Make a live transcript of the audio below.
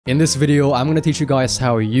In this video, I'm going to teach you guys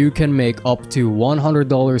how you can make up to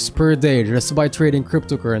 $100 per day just by trading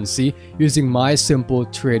cryptocurrency using my simple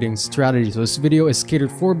trading strategy. So this video is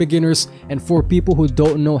catered for beginners and for people who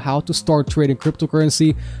don't know how to start trading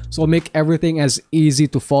cryptocurrency. So I'll make everything as easy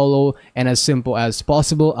to follow and as simple as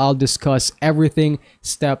possible. I'll discuss everything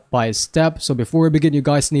step by step. So before we begin, you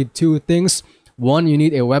guys need two things. One, you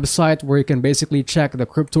need a website where you can basically check the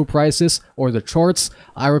crypto prices or the charts.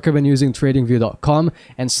 I recommend using tradingview.com.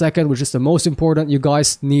 And second, which is the most important, you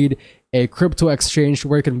guys need a crypto exchange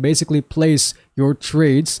where you can basically place your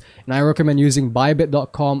trades. And I recommend using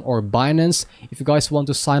bybit.com or Binance. If you guys want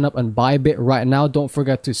to sign up on Bybit right now, don't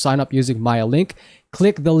forget to sign up using my link.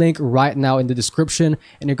 Click the link right now in the description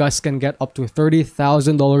and you guys can get up to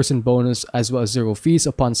 $30,000 in bonus as well as zero fees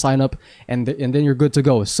upon sign up, and then you're good to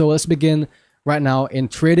go. So let's begin. Right now in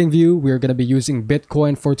TradingView, we're going to be using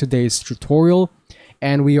Bitcoin for today's tutorial,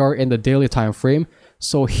 and we are in the daily time frame.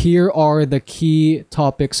 So here are the key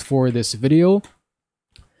topics for this video.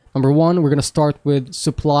 Number one, we're going to start with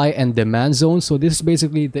supply and demand zone. So this is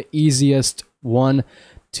basically the easiest one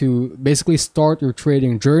to basically start your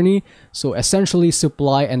trading journey. So essentially,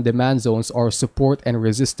 supply and demand zones are support and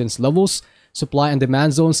resistance levels. Supply and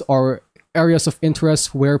demand zones are areas of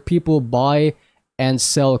interest where people buy and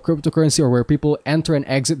sell cryptocurrency, or where people enter and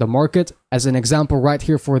exit the market. As an example right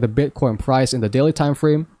here for the Bitcoin price in the daily time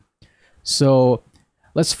frame. So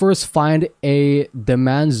let's first find a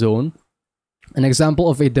demand zone. An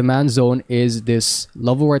example of a demand zone is this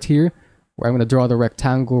level right here, where I'm going to draw the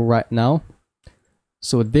rectangle right now.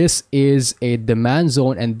 So this is a demand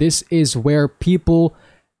zone, and this is where people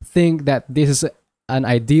think that this is an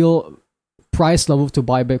ideal price level to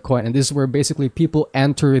buy Bitcoin, and this is where basically people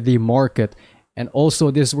enter the market. And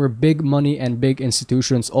also this is where big money and big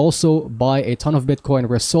institutions also buy a ton of Bitcoin,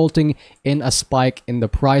 resulting in a spike in the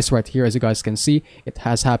price right here. As you guys can see, it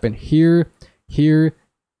has happened here, here,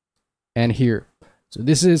 and here. So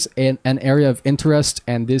this is an area of interest,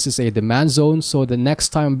 and this is a demand zone. So the next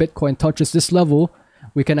time Bitcoin touches this level,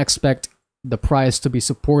 we can expect the price to be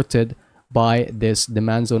supported by this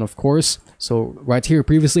demand zone, of course. So right here,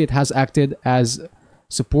 previously it has acted as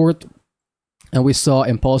support, and we saw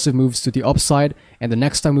impulsive moves to the upside, and the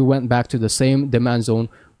next time we went back to the same demand zone,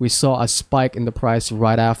 we saw a spike in the price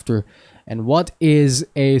right after. And what is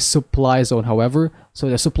a supply zone, however? So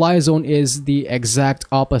the supply zone is the exact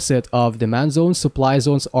opposite of demand zones. Supply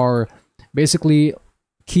zones are basically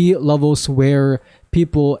key levels where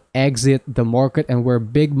people exit the market and where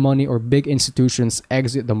big money or big institutions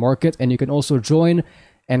exit the market, and you can also join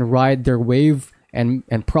and ride their wave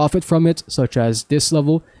and profit from it, such as this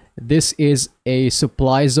level. This is a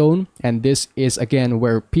supply zone, and this is again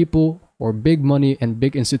where people or big money and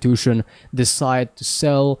big institution decide to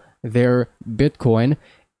sell their Bitcoin,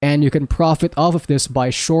 and you can profit off of this by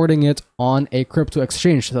shorting it on a crypto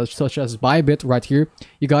exchange such as Bybit right here.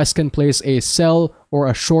 You guys can place a sell or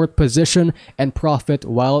a short position and profit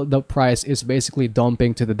while the price is basically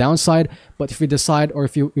dumping to the downside. But if you decide, or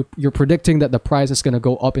if you're predicting that the price is going to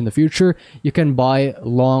go up in the future, you can buy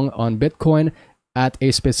long on Bitcoin at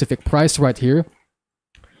a specific price right here.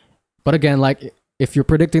 But again, like if you're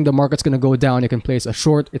predicting the market's going to go down, you can place a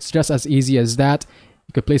short. It's just as easy as that.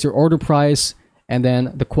 You can place your order price and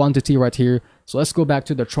then the quantity right here. So let's go back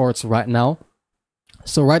to the charts right now.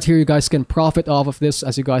 So right here, you guys can profit off of this.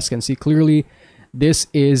 As you guys can see clearly, this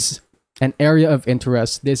is an area of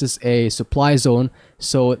interest. This is a supply zone.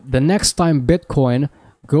 So the next time Bitcoin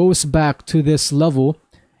goes back to this level,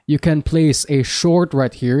 you can place a short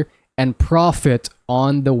right here and profit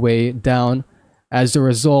on the way down as a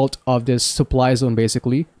result of this supply zone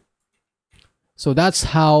basically. So that's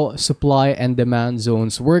how supply and demand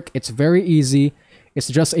zones work. It's very easy. It's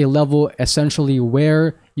just a level essentially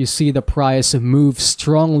where you see the price move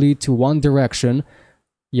strongly to one direction.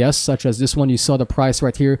 Yes, such as this one, you saw the price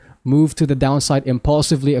right here move to the downside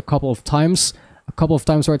impulsively a couple of times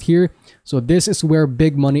right here. So this is where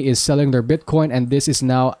big money is selling their Bitcoin, and this is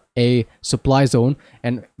now a supply zone.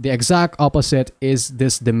 And the exact opposite is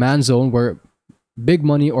this demand zone where big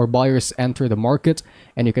money or buyers enter the market,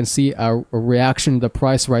 and you can see a reaction to the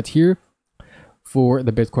price right here for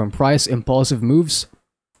the Bitcoin price, impulsive moves.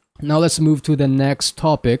 Now let's move to the next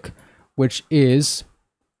topic, which is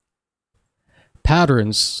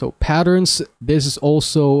patterns. So patterns, this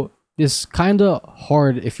is kind of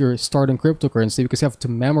hard if you're starting cryptocurrency because you have to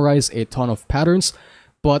memorize a ton of patterns.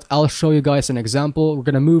 But I'll show you guys an example. We're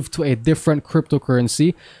going to move to a different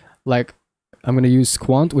cryptocurrency. Like I'm going to use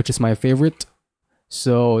Quant, which is my favorite.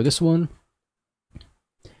 So this one,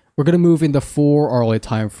 we're going to move in the 4-hourly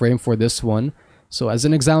time frame for this one. So as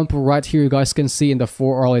an example right here, you guys can see in the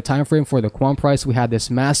 4-hourly time frame for the quant price, we had this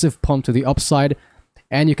massive pump to the upside,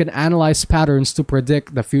 and you can analyze patterns to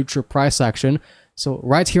predict the future price action. So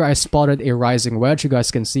right here, I spotted a rising wedge. You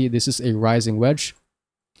guys can see this is a rising wedge.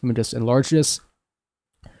 Let me just enlarge this.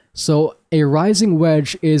 So a rising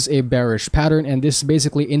wedge is a bearish pattern, and this is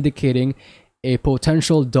basically indicating a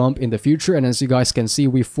potential dump in the future. And as you guys can see,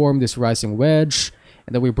 we formed this rising wedge,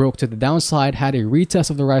 and then we broke to the downside, had a retest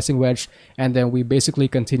of the rising wedge, and then we basically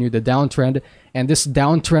continued the downtrend. And this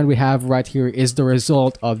downtrend we have right here is the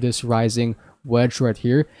result of this rising wedge right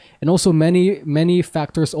here. And also many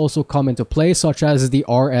factors also come into play, such as the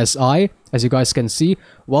RSI. As you guys can see,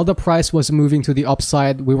 while the price was moving to the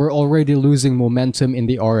upside, we were already losing momentum in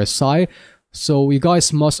the RSI. So you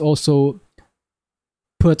guys must also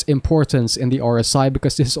put importance in the RSI,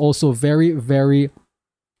 because this is also very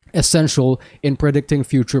essential in predicting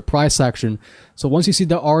future price action. So once you see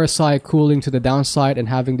the RSI cooling to the downside and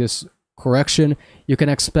having this correction, you can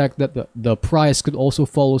expect that the price could also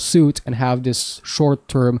follow suit and have this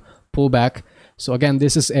short-term pullback. So again,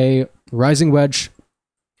 this is a rising wedge.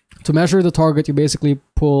 To measure the target, you basically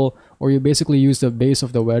pull, or you basically use the base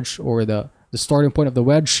of the wedge, or the starting point of the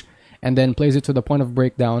wedge, and then place it to the point of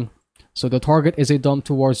breakdown. So the target is a dump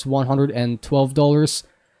towards $112.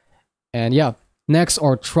 And yeah, next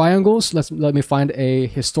are triangles. Let me find a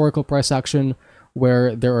historical price action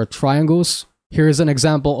where there are triangles. Here is an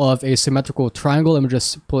example of a symmetrical triangle. Let me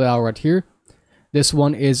just pull it out right here. This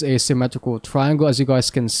one is a symmetrical triangle. As you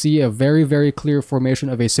guys can see, a very clear formation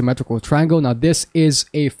of a symmetrical triangle. Now this is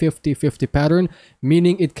a 50-50 pattern,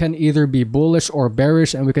 meaning it can either be bullish or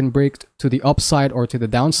bearish, and we can break to the upside or to the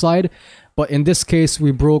downside. But in this case,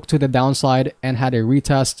 we broke to the downside and had a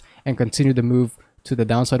retest and continued the move to the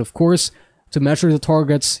downside. Of course, to measure the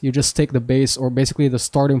targets, you just take the base, or basically the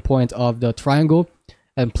starting point of the triangle,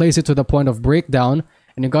 and place it to the point of breakdown.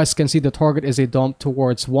 And you guys can see the target is a dump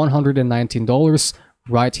towards $119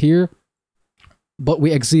 right here. But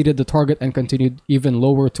we exceeded the target and continued even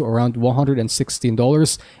lower to around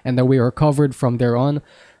 $116. And then we recovered from there on.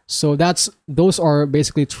 So those are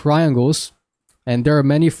basically triangles. And there are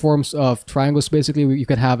many forms of triangles. Basically, you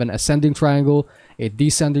can have an ascending triangle, a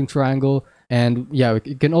descending triangle. And yeah,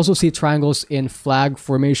 you can also see triangles in flag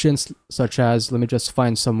formations, such as, let me just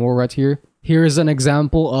find some more right here. Here is an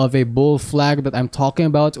example of a bull flag that I'm talking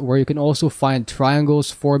about, where you can also find triangles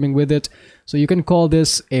forming with it. So you can call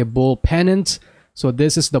this a bull pennant. So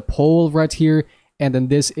this is the pole right here, and then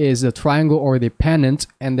this is the triangle or the pennant.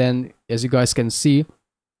 And then, as you guys can see,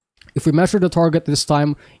 if we measure the target this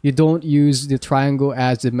time, you don't use the triangle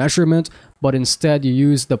as the measurement, but instead you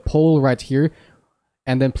use the pole right here,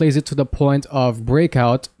 and then place it to the point of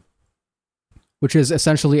breakout, which is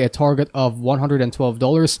essentially a target of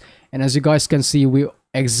 $112. And as you guys can see, we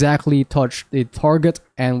exactly touched the target,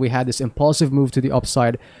 and we had this impulsive move to the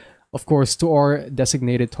upside, of course, to our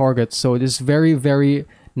designated target. So it is very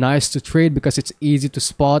nice to trade because it's easy to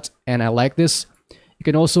spot, and I like this. You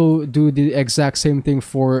can also do the exact same thing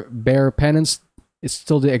for bear pennants. It's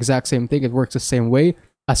still the exact same thing. It works the same way.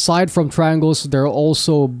 Aside from triangles, there are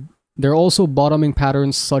also bottoming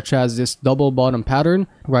patterns, such as this double bottom pattern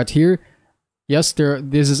right here. Yes,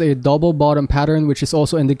 this is a double bottom pattern, which is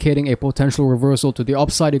also indicating a potential reversal to the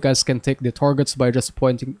upside. You guys can take the targets by just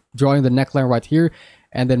drawing the neckline right here,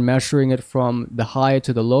 and then measuring it from the high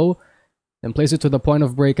to the low, then place it to the point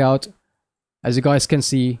of breakout. As you guys can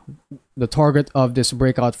see, the target of this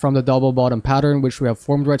breakout from the double bottom pattern, which we have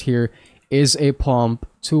formed right here, is a pump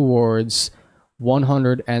towards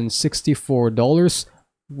 $164.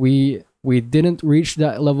 We didn't reach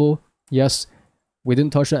that level. Yes, we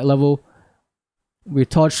didn't touch that level. We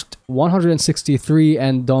touched 163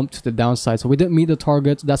 and dumped to the downside. So we didn't meet the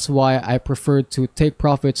target. That's why I prefer to take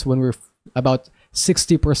profits when we're about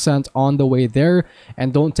 60% on the way there,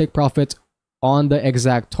 and don't take profit on the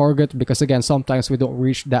exact target, because again, sometimes we don't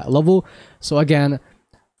reach that level. So again,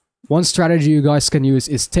 one strategy you guys can use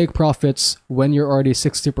is take profits when you're already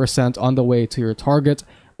 60% on the way to your target.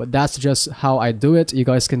 But that's just how I do it. You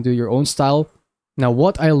guys can do your own style. Now,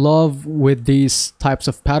 what I love with these types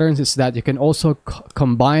of patterns is that you can also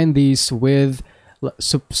combine these with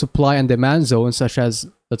supply and demand zones, such as,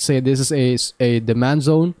 let's say this is a demand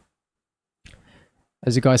zone.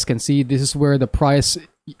 As you guys can see, this is where the price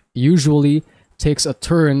usually takes a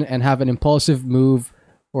turn and have an impulsive move,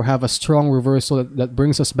 or have a strong reversal that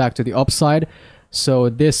brings us back to the upside. So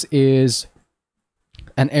this is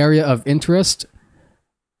an area of interest.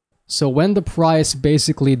 So when the price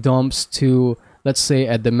basically dumps to, let's say,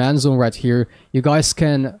 a demand zone right here, you guys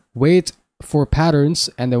can wait for patterns,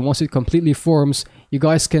 and then once it completely forms, you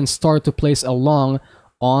guys can start to place a long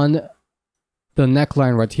on the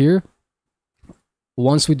neckline right here.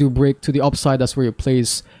 Once we do break to the upside, that's where you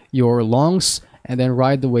place your longs and then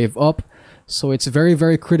ride the wave up. So it's very,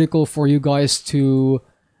 very critical for you guys to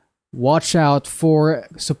watch out for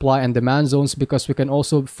supply and demand zones, because we can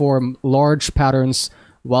also form large patterns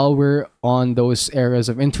while we're on those areas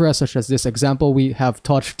of interest, such as this example. We have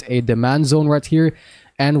touched a demand zone right here,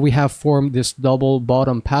 and we have formed this double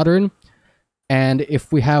bottom pattern. And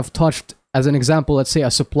if we have touched, as an example, let's say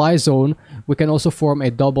a supply zone, we can also form a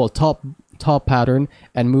double top pattern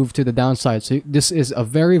and move to the downside. So this is a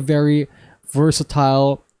very, very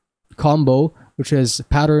versatile combo, which is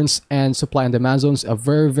patterns and supply and demand zones. A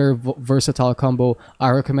very, very versatile combo. I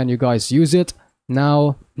recommend you guys use it.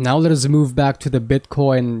 Now let us move back to the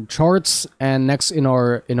Bitcoin charts, and next in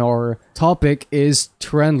our topic is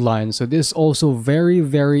trend lines. So this is also very,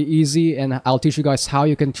 very easy, and I'll teach you guys how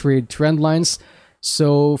you can trade trend lines.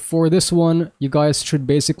 So for this one, you guys should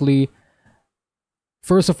basically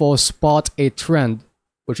first of all spot a trend,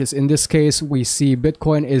 which is, in this case, we see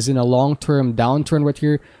Bitcoin is in a long-term downtrend right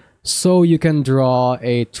here. So you can draw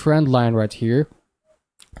a trend line right here,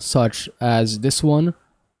 such as this one.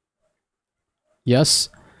 Yes.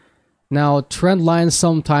 Now, trend lines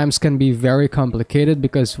sometimes can be very complicated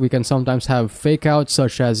because we can sometimes have fake outs,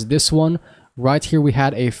 such as this one. Right here we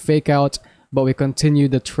had a fake out, but we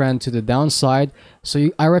continued the trend to the downside. So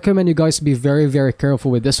I recommend you guys be very, very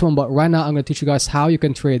careful with this one. But right now I'm going to teach you guys how you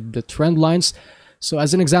can trade the trend lines. So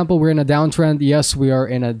as an example, we're in a downtrend. Yes, we are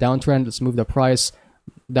in a downtrend. Let's move the price.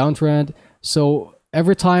 Downtrend. So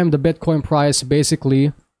every time the Bitcoin price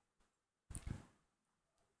basically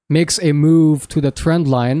makes a move to the trend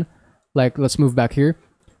line, like let's move back here.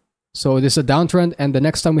 So this is a downtrend, and the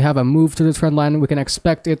next time we have a move to the trend line, we can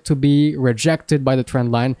expect it to be rejected by the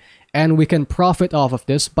trend line, and we can profit off of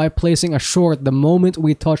this by placing a short the moment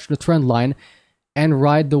we touch the trend line and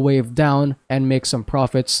ride the wave down and make some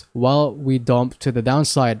profits while we dump to the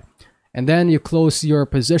downside. And then you close your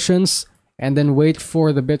positions and then wait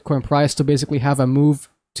for the Bitcoin price to basically have a move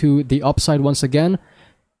to the upside once again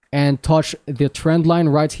and touch the trend line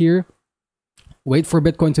right here. Wait for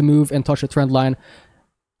Bitcoin to move and touch the trend line.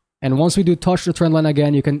 And once we do touch the trend line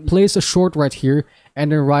again, you can place a short right here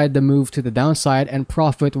and then ride the move to the downside and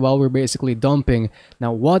profit while we're basically dumping.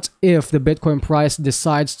 Now, what if the Bitcoin price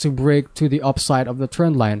decides to break to the upside of the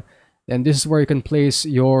trend line? Then this is where you can place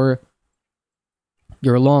your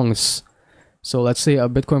longs. So let's say the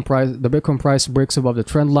Bitcoin price breaks above the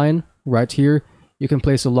trend line right here. You can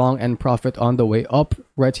place a long and profit on the way up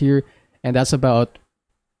right here. And that's about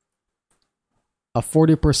a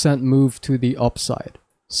 40% move to the upside.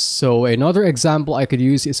 So another example I could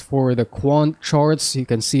use is for the quant charts. You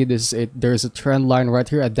can see there's a trend line right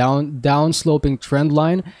here, a down sloping trend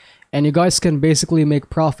line. And you guys can basically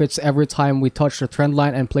make profits every time we touch the trend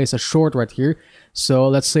line and place a short right here. So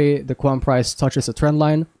let's say the quant price touches the trend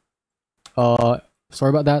line. Sorry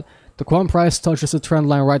about that. The quant price touches the trend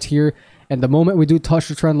line right here, and the moment we do touch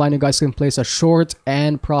the trend line, you guys can place a short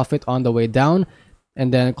and profit on the way down,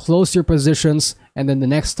 and then close your positions. And then the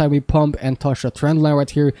next time we pump and touch the trend line right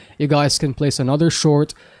here, you guys can place another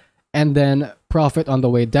short and then profit on the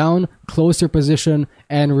way down, close your position,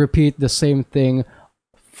 and repeat the same thing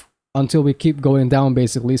until we keep going down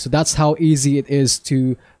basically. So that's how easy it is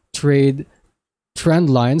to trade trend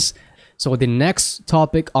lines. So the next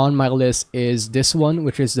topic on my list is this one,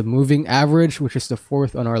 which is the moving average, which is the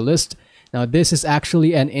fourth on our list. Now this is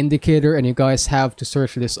actually an indicator, and you guys have to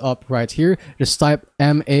search this up right here. Just type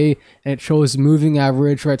MA and it shows moving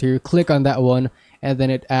average right here. Click on that one, and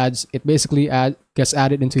then it basically gets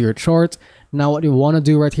added into your chart. Now what you want to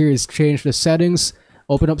do right here is change the settings,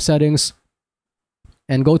 open up settings,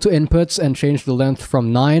 and go to inputs and change the length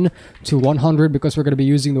from 9 to 100, because we're going to be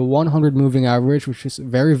using the 100 moving average, which is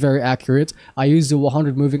very, very accurate. I use the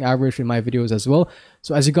 100 moving average in my videos as well.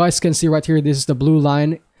 So as you guys can see right here, this is the blue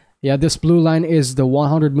line. Yeah, this blue line is the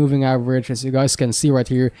 100 moving average. As you guys can see right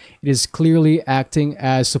here, it is clearly acting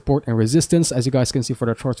as support and resistance. As you guys can see for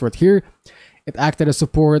the charts right here, it acted as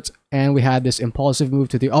support, and we had this impulsive move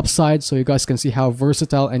to the upside. So you guys can see how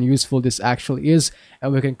versatile and useful this actually is,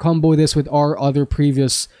 and we can combo this with our other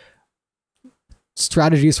previous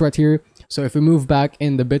strategies right here. So if we move back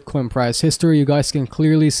in the Bitcoin price history, you guys can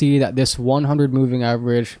clearly see that this 100 moving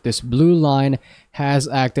average, this blue line, has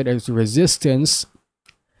acted as resistance.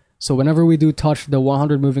 So whenever we do touch the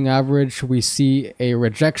 100 moving average, we see a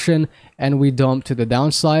rejection and we dump to the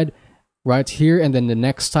downside right here. And then the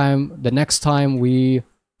next time we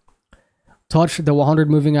touch the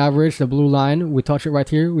 100 moving average, the blue line, we touch it right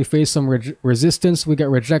here, we face some resistance, we get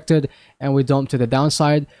rejected, and we dump to the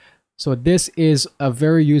downside. So this is a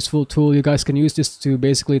very useful tool. You guys can use this to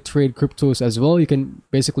basically trade cryptos as well. You can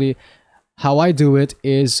basically, how I do it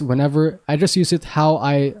is whenever I just use it how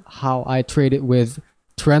I trade it with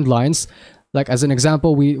trend lines. Like as an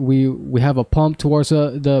example, we have a pump towards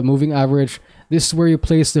the moving average. This is where you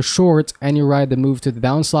place the short and you ride the move to the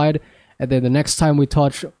downside. And then the next time we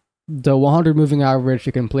touch the 100 moving average,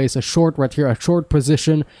 you can place a short right here, a short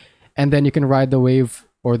position, and then you can ride the wave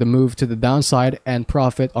or the move to the downside and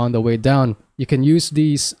profit on the way down. You can use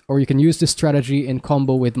these, or you can use this strategy in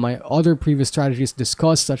combo with my other previous strategies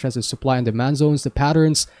discussed, such as the supply and demand zones, the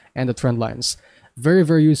patterns, and the trend lines. Very,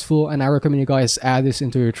 very useful, and I recommend you guys add this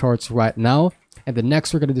into your charts right now. And the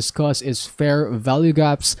next we're going to discuss is fair value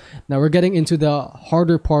gaps. Now we're getting into the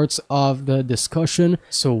harder parts of the discussion.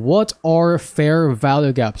 So what are fair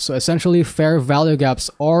value gaps? So essentially fair value gaps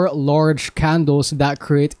are large candles that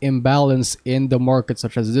create imbalance in the market,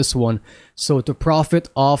 such as this one. So to profit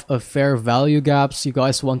off of fair value gaps, you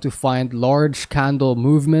guys want to find large candle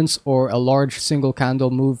movements or a large single candle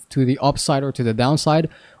move to the upside or to the downside.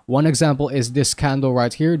 One example is this candle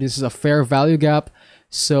right here. This is a fair value gap.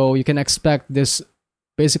 So you can expect this,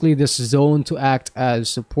 basically this zone to act as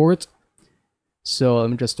support. So let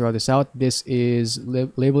me just draw this out. This is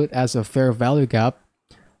label it as a fair value gap.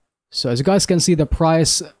 So as you guys can see, the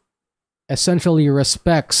price essentially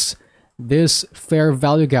respects this fair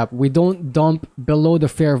value gap. We don't dump below the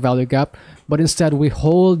fair value gap, but instead we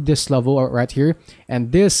hold this level right here.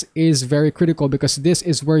 And this is very critical because this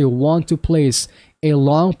is where you want to place a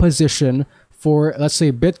long position for, let's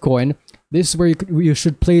say, Bitcoin. This is where you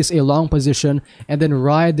should place a long position and then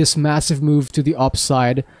ride this massive move to the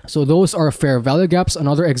upside. So those are fair value gaps.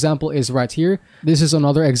 Another example is right here. This is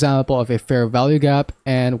another example of a fair value gap,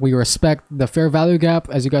 and we respect the fair value gap,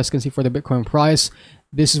 as you guys can see, for the Bitcoin price.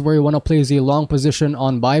 This is where you want to place a long position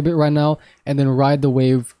on Bybit right now and then ride the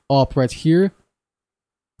wave up right here.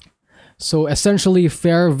 So essentially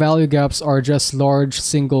fair value gaps are just large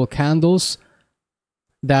single candles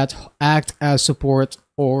that act as support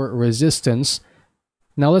or resistance.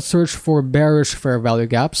 Now let's search for bearish fair value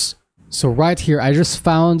gaps. So right here, I just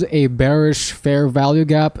found a bearish fair value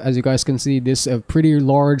gap. As you guys can see, this is a pretty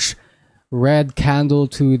large red candle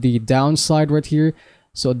to the downside right here.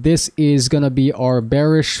 So this is gonna be our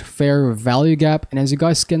bearish fair value gap. And as you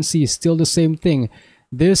guys can see, still the same thing.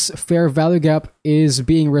 This fair value gap is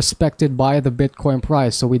being respected by the Bitcoin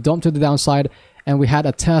price. So we dumped to the downside and we had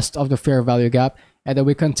a test of the fair value gap, and then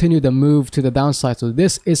we continue the move to the downside. So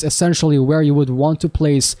this is essentially where you would want to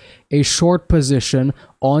place a short position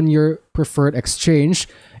on your preferred exchange.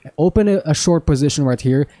 Open a short position right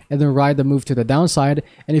here and then ride the move to the downside.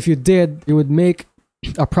 And if you did, you would make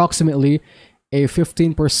approximately a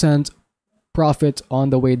 15% profit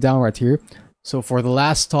on the way down right here. So for the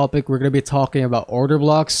last topic, we're going to be talking about order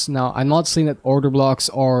blocks. Now, I'm not saying that order blocks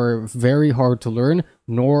are very hard to learn,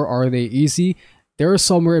 nor are they easy. They're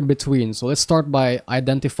somewhere in between. So let's start by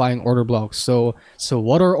identifying order blocks. So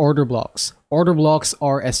what are order blocks? Order blocks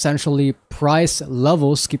are essentially price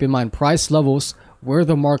levels. Keep in mind, price levels where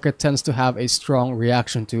the market tends to have a strong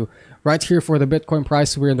reaction to. Right here for the Bitcoin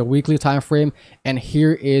price, we're in the weekly time frame, and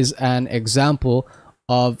here is an example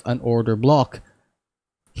of an order block.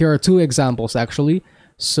 Here are two examples actually.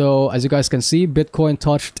 So as you guys can see, Bitcoin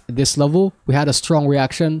touched this level. We had a strong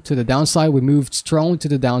reaction to the downside. We moved strong to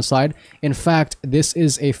the downside. In fact, this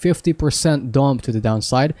is a 50% dump to the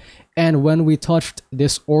downside. And when we touched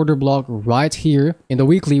this order block right here in the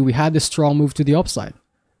weekly, we had this strong move to the upside.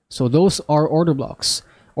 So those are order blocks.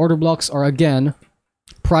 Order blocks are, again,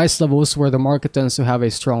 price levels where the market tends to have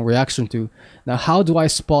a strong reaction to. Now, how do I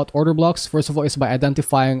spot order blocks? First of all, it's by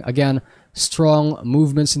identifying, again, strong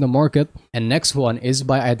movements in the market. And next one is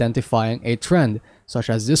by identifying a trend, such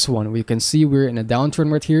as this one. We can see we're in a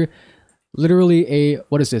downtrend right here. Literally a,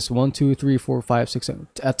 what is this? 1, 2, 3, 4, 5, 6, 7.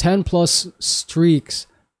 A 10 plus streaks,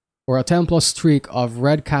 or a 10 plus streak of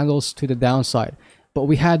red candles to the downside. But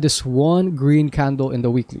we had this one green candle in the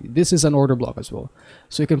weekly. This is an order block as well.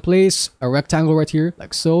 So you can place a rectangle right here,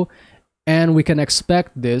 like so. And we can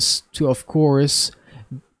expect this to, of course,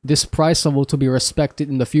 this price level to be respected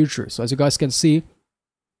in the future. So as you guys can see,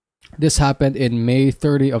 this happened in May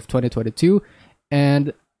 30 of 2022.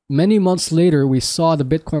 And many months later, we saw the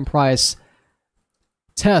Bitcoin price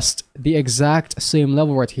test the exact same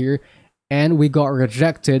level right here. And we got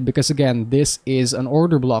rejected because, again, this is an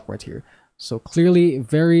order block right here. So clearly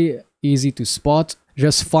very easy to spot.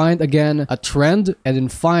 Just find, again, a trend and then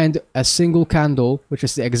find a single candle, which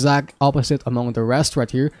is the exact opposite among the rest right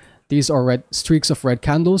here, these are red streaks of red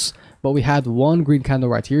candles, but we had one green candle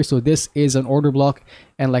right here. So this is an order block,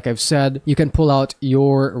 and like I've said, you can pull out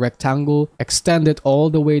your rectangle, extend it all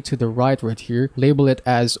the way to the right here, label it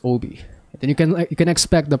as OB. Then you can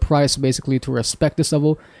expect the price basically to respect this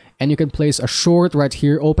level, and you can place a short right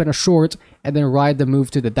here, open a short, and then ride the move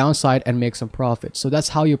to the downside and make some profit. So that's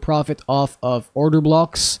how you profit off of order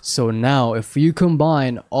blocks. So now if you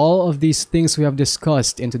combine all of these things we have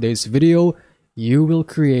discussed in today's video, you will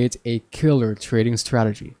create a killer trading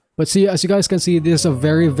strategy. But see, as you guys can see, this is a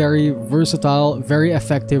very, very versatile, very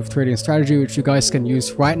effective trading strategy which you guys can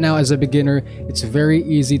use right now as a beginner. It's very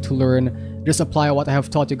easy to learn. Just apply what I have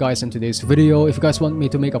taught you guys in today's video. If you guys want me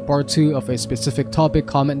to make a part 2 of a specific topic,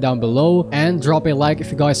 comment down below and drop a like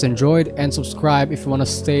if you guys enjoyed, and subscribe if you want to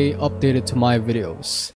stay updated to my videos.